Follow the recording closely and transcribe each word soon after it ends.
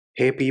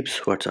Hey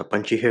peeps, what's up?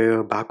 Punchy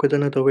here, back with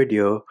another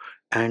video.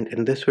 And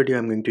in this video,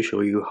 I'm going to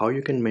show you how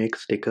you can make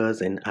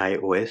stickers in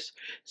iOS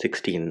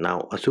 16.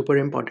 Now, a super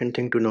important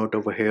thing to note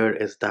over here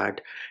is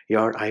that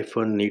your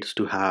iPhone needs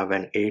to have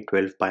an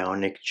A12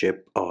 Bionic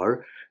chip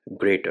or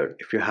greater.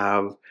 If you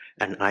have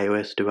an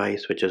iOS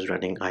device which is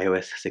running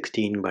iOS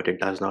 16 but it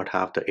does not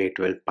have the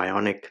A12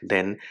 Bionic,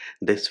 then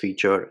this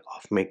feature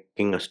of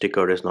making a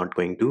sticker is not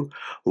going to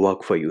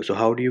work for you. So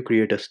how do you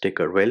create a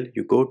sticker? Well,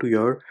 you go to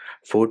your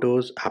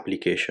Photos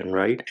application,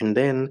 right? And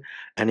then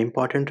an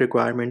important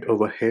requirement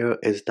over here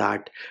is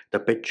that the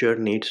picture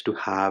needs to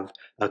have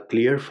a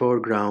clear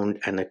foreground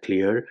and a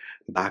clear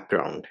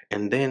background.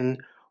 And then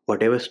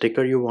whatever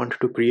sticker you want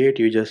to create,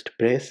 you just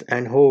press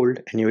and hold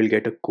and you will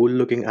get a cool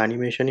looking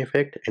animation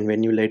effect. And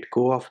when you let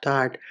go of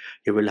that,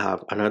 you will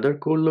have another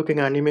cool looking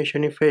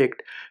animation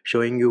effect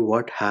showing you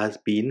what has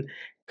been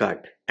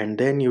cut. And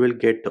then you will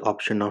get the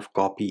option of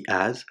copy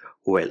as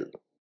well.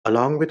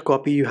 Along with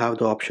copy, you have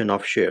the option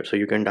of share. So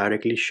you can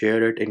directly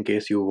share it in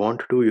case you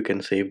want to. You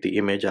can save the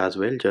image as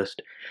well.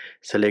 Just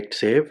select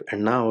save,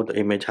 and now the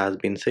image has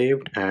been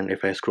saved. And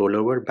if I scroll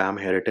over, bam,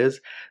 here it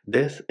is.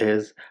 This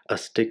is a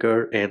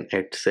sticker in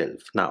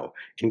itself. Now,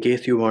 in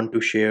case you want to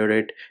share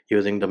it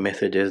using the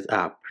messages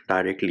app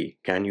directly,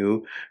 can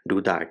you do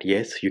that?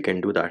 Yes, you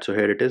can do that. So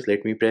here it is.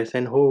 Let me press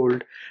and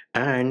hold,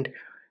 and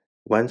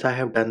once I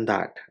have done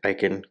that, I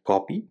can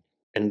copy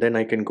and then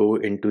I can go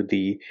into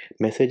the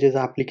messages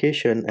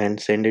application and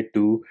send it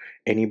to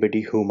anybody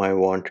whom I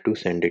want to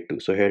send it to.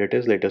 So here it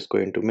is. Let us go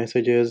into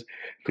messages,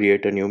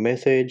 create a new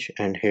message,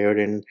 and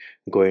herein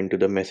go into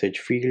the message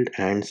field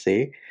and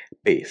say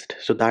paste.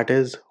 So that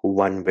is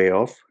one way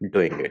of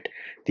doing it.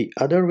 The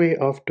other way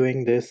of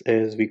doing this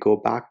is we go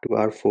back to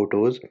our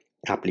photos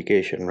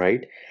application,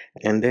 right?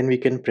 And then we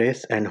can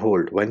press and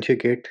hold once you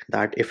get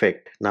that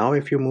effect. Now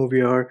if you move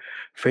your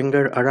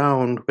finger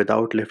around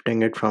without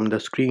lifting it from the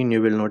screen, you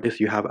will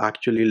notice you have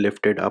actually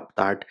lifted up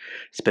that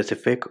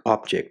specific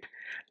object.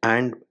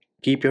 And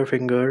keep your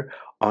finger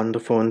on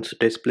the phone's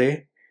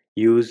display.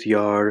 Use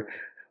your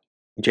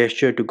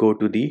gesture to go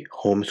to the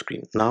home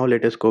screen. Now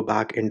let us go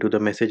back into the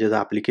messages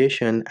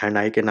application, and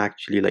I can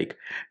actually like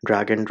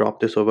drag and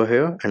drop this over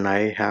here, and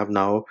I have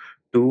now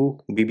two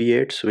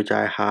BB-8s which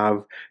I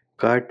have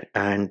cut,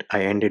 and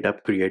I ended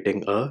up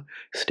creating a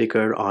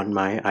sticker on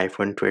my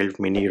iPhone 12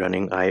 mini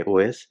running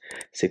iOS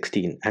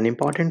 16. An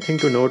important thing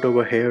to note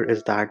over here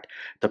is that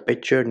the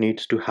picture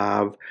needs to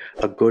have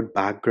a good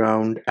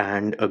background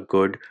and a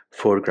good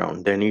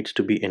foreground. There needs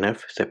to be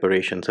enough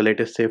separation. So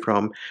let us say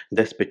from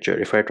this picture,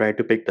 if I try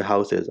to pick the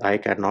houses, I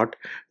cannot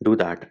do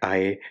that.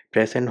 I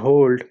press and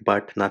hold,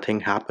 but nothing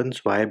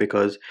happens. Why?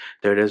 Because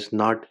there is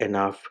not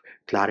enough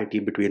clarity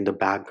between the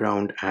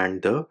background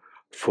and the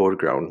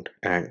foreground.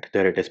 And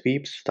there it is,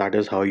 peeps. That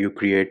is how you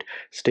create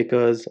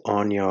stickers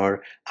on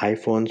your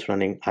iPhones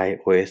running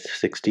iOS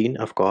 16.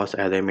 Of course,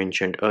 as I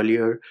mentioned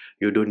earlier,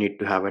 you do need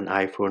to have an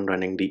iPhone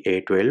running the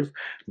A12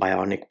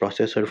 Bionic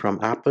processor from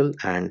Apple,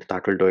 and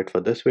that will do it for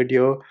this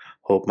video.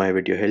 Hope my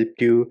video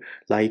helped you.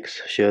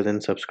 Likes, shares,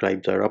 and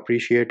subscribes are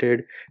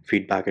appreciated.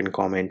 Feedback and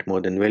comment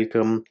more than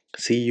welcome.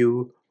 See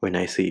you when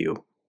I see you.